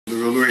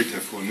evaluator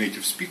for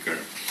native speaker.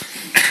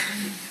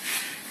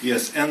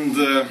 Yes, and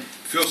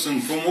first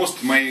and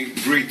foremost, my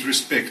great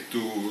respect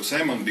to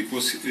Simon,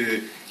 because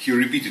he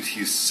repeated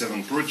his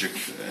 7 project,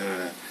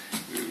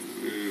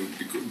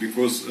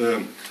 because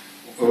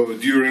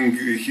during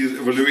his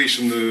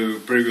evaluation the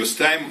previous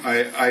time,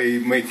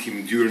 I made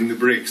him during the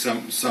break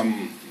some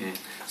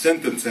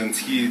sentence, and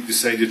he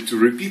decided to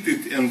repeat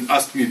it and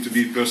asked me to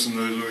be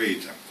personal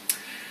evaluator.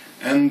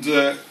 And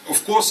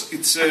of course,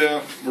 it's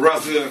a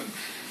rather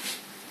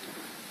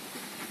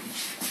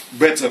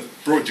better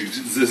project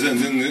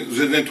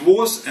than it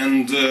was,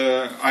 and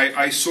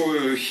I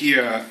saw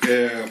here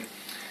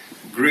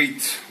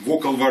great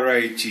vocal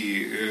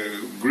variety,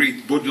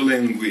 great body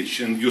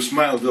language, and you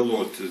smiled a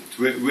lot. It's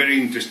very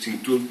interesting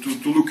to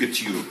look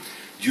at you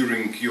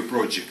during your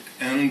project.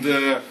 And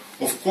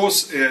of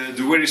course,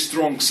 the very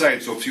strong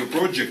sides of your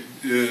project,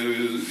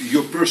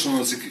 your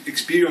personal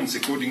experience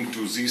according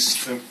to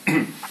this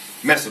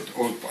method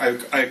of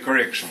eye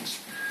corrections.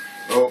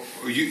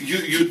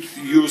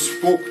 You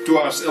spoke to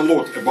us a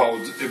lot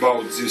about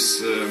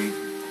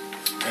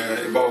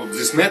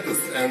this method,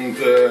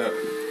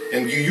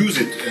 and you use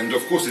it, and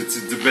of course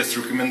it's the best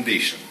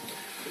recommendation.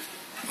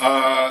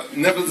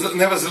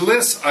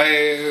 Nevertheless,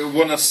 I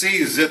want to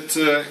say that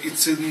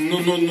it's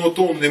not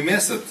only a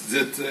method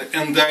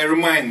and I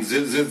remind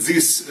that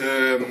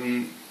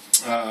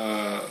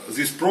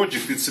this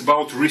project, it's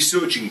about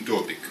researching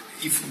topic.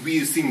 If we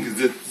think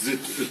that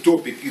the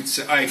topic it's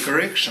eye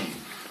correction,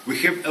 we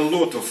have a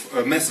lot of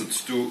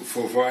methods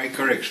for eye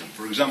correction.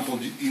 For example,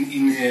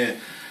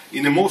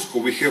 in Moscow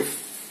we have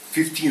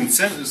 15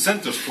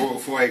 centers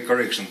for eye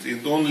correction,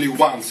 and only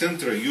one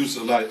center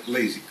uses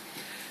LASIK.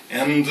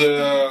 And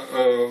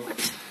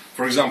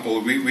for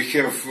example, we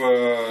have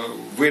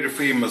very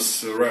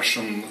famous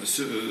Russian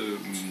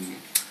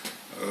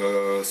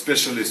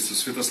specialist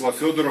Svyatoslav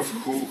Fedorov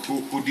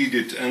who did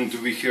it, and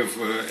we have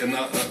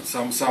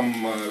some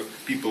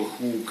people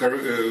who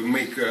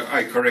make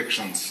eye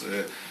corrections.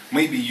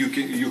 Maybe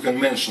you can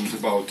mention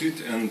about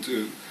it and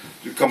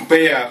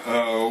compare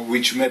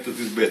which method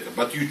is better.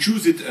 But you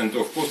choose it, and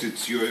of course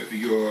it's your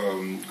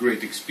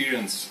great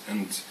experience,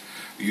 and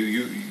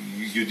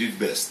you did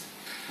best.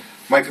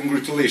 My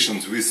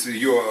congratulations with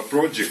your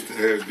project,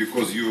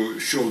 because you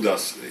showed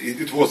us.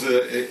 It was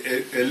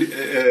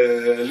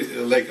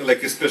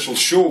like a special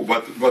show,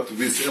 but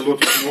with a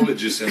lot of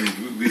knowledge and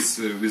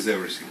with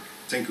everything.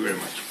 Thank you very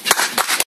much.